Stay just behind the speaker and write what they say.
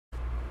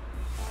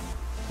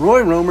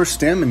Roy Romer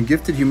STEM and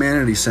Gifted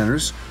Humanities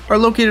Centers are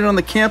located on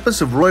the campus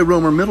of Roy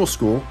Romer Middle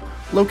School,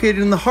 located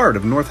in the heart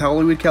of North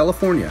Hollywood,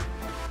 California,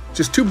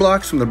 just 2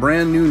 blocks from the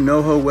brand new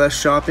NoHo West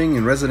shopping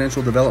and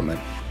residential development.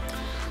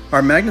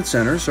 Our magnet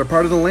centers are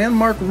part of the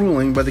landmark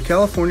ruling by the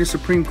California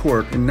Supreme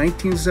Court in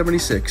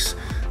 1976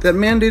 that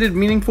mandated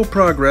meaningful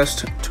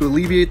progress to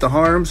alleviate the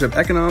harms of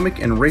economic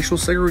and racial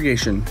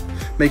segregation,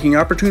 making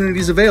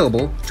opportunities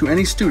available to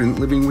any student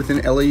living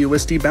within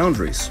LAUSD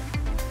boundaries.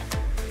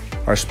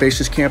 Our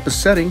spacious campus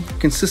setting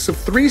consists of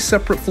 3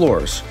 separate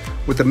floors,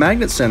 with the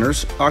magnet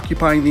centers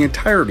occupying the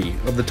entirety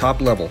of the top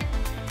level.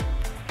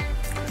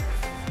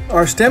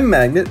 Our STEM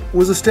magnet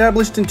was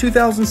established in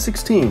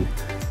 2016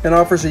 and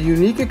offers a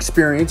unique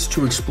experience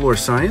to explore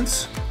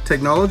science,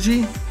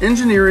 technology,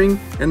 engineering,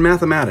 and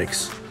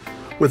mathematics,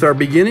 with our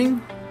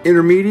beginning,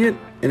 intermediate,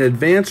 and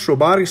advanced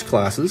robotics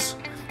classes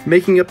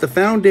making up the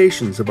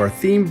foundations of our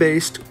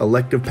theme-based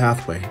elective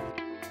pathway.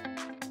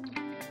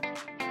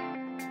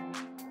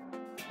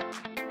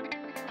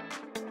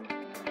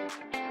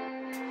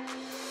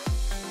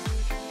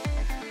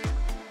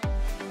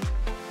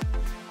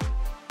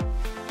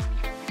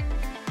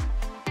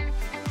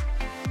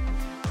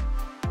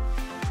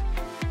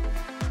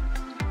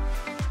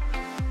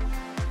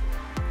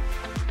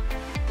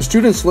 The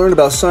students learn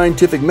about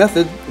scientific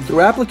method through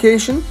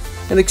application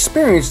and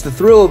experience the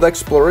thrill of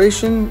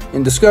exploration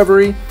and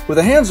discovery with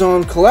a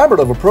hands-on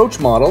collaborative approach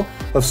model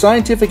of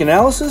scientific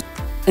analysis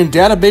and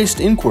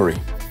data-based inquiry.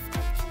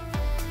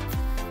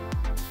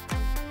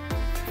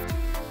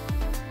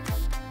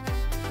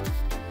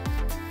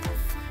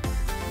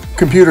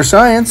 Computer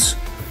science,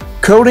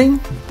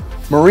 coding,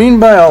 marine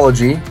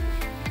biology,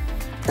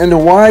 and a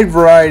wide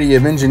variety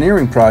of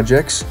engineering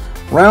projects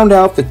round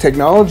out the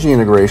technology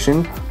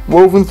integration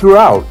woven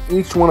throughout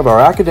each one of our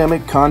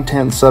academic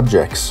content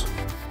subjects.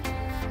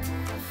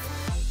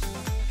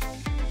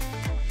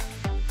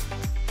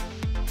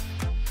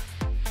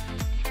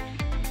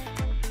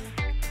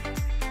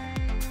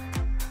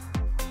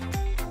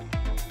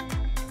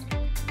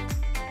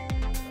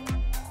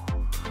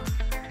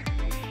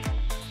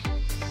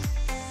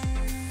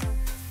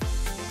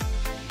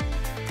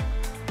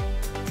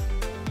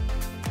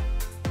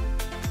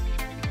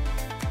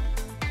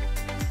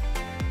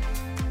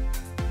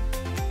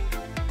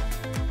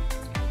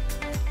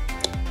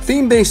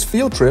 Theme-based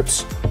field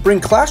trips bring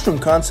classroom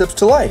concepts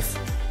to life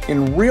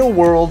in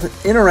real-world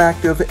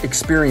interactive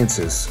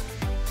experiences.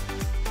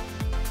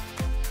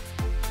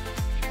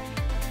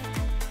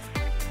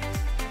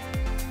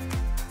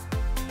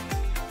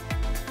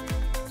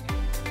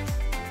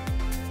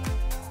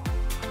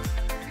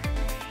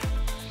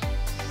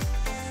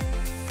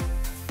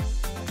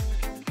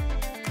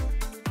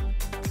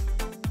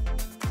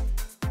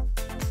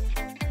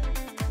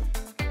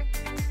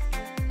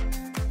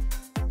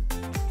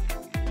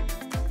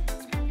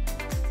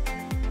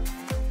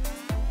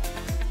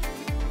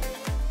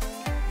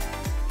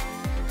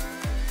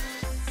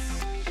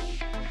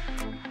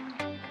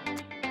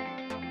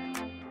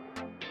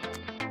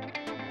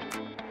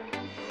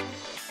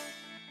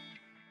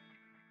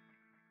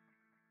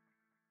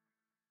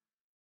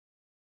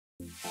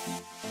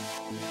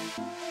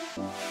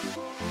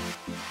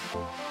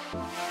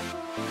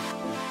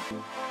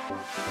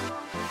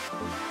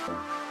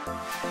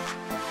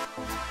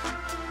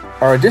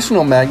 Our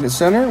additional Magnet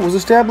Center was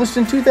established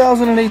in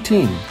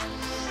 2018.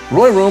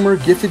 Roy Romer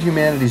Gifted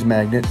Humanities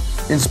Magnet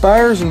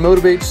inspires and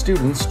motivates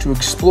students to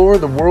explore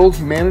the world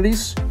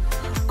humanities,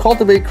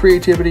 cultivate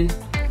creativity,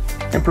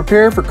 and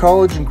prepare for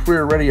college and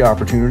career-ready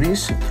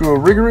opportunities through a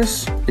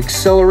rigorous,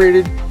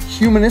 accelerated,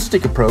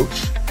 humanistic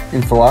approach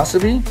in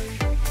philosophy,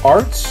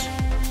 arts,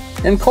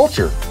 and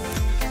culture.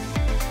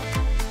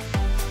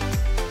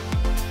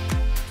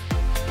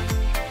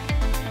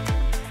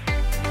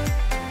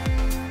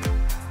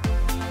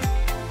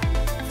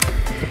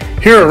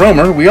 Here at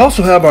Romer, we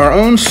also have our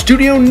own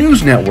studio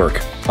news network,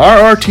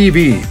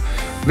 RRTV.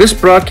 This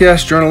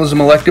broadcast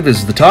journalism elective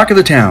is the talk of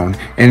the town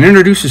and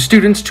introduces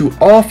students to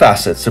all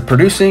facets of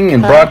producing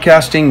and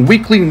broadcasting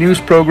weekly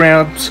news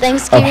programs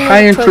of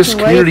high-interest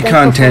community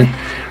content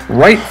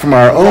right from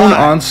our own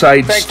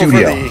on-site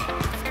studio.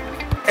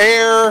 For the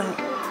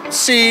air,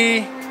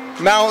 sea,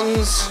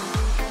 mountains,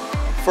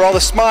 for all the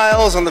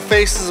smiles on the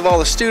faces of all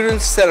the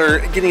students that are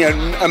getting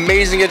an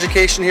amazing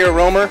education here at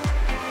Romer,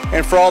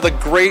 and for all the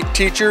great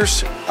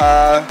teachers,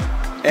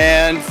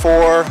 and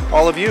for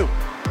all of you.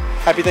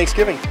 Happy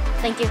Thanksgiving.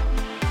 Thank you.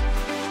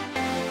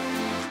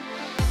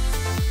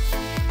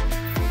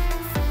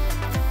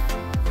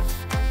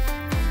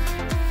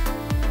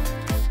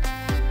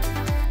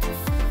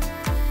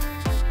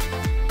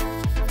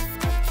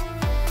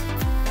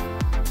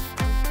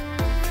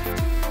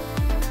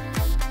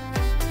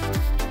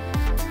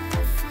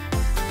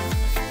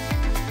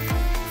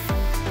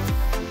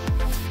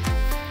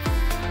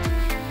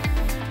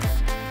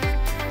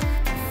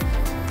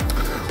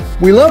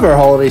 We love our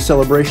holiday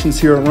celebrations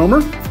here at Romer.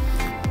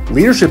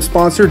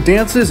 Leadership-sponsored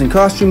dances and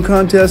costume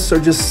contests are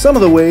just some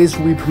of the ways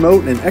we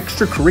promote an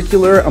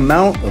extracurricular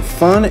amount of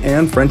fun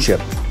and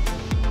friendship.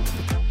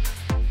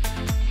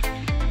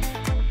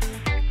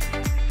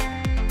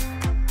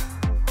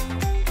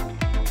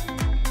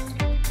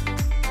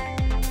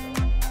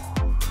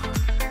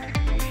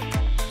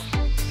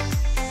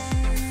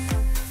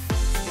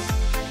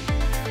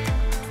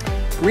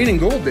 Green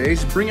and Gold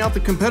Days bring out the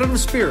competitive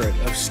spirit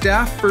of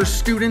staff versus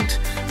student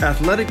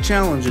athletic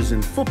challenges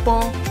in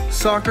football,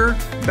 soccer,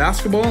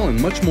 basketball, and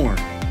much more.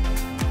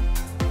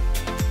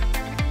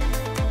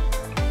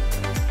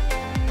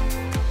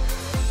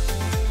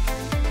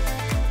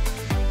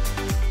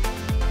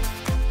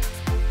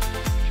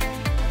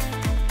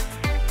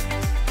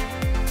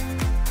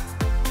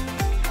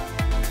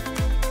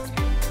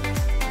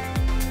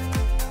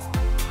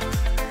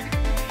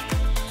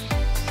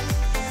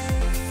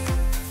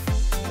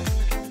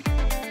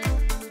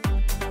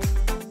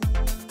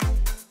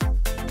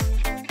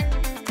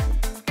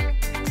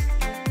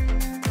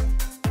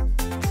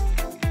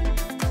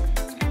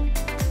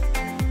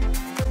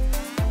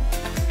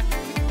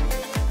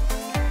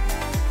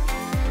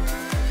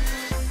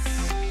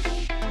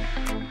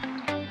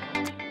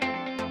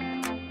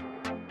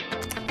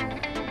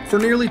 For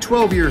nearly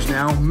 12 years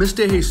now, Ms.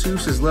 De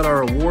Jesus has led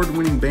our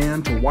award-winning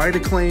band to wide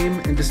acclaim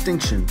and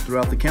distinction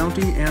throughout the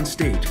county and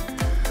state.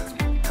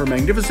 Her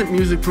magnificent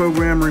music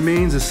program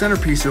remains a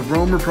centerpiece of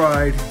Romer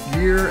pride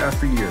year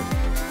after year.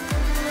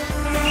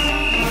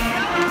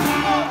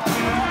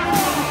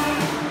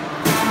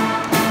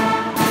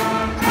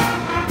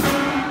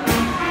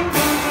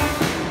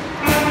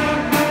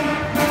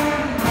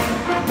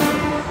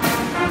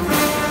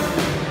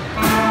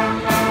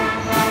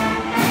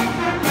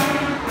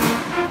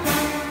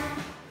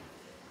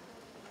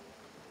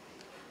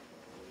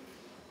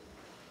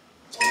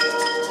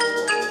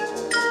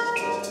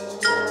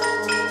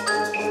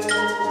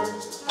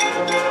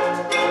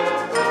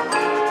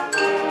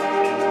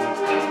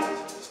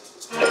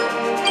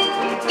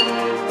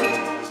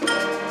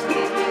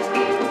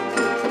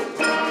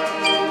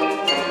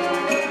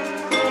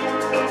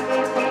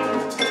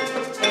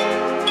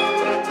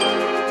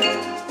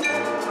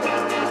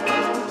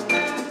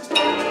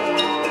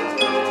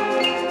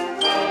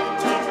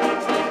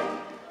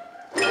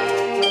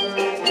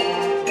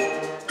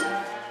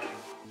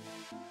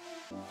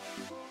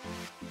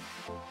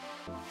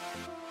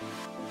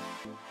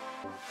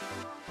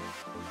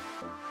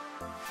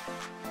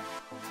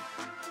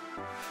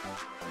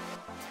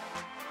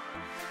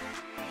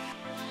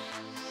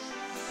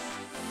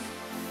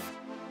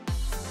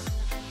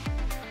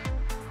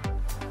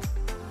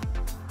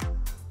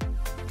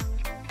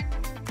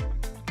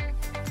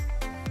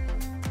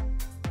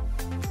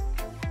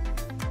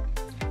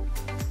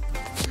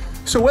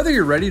 So whether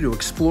you're ready to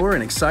explore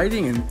an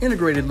exciting and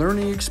integrated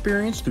learning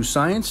experience through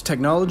science,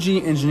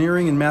 technology,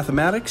 engineering, and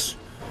mathematics,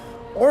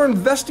 or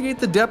investigate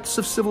the depths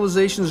of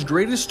civilization's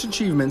greatest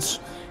achievements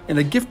in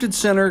a gifted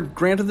center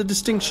granted the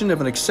distinction of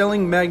an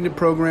excelling magnet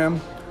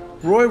program,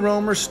 Roy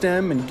Romer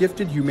STEM and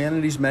Gifted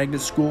Humanities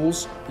Magnet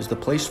Schools is the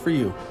place for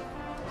you.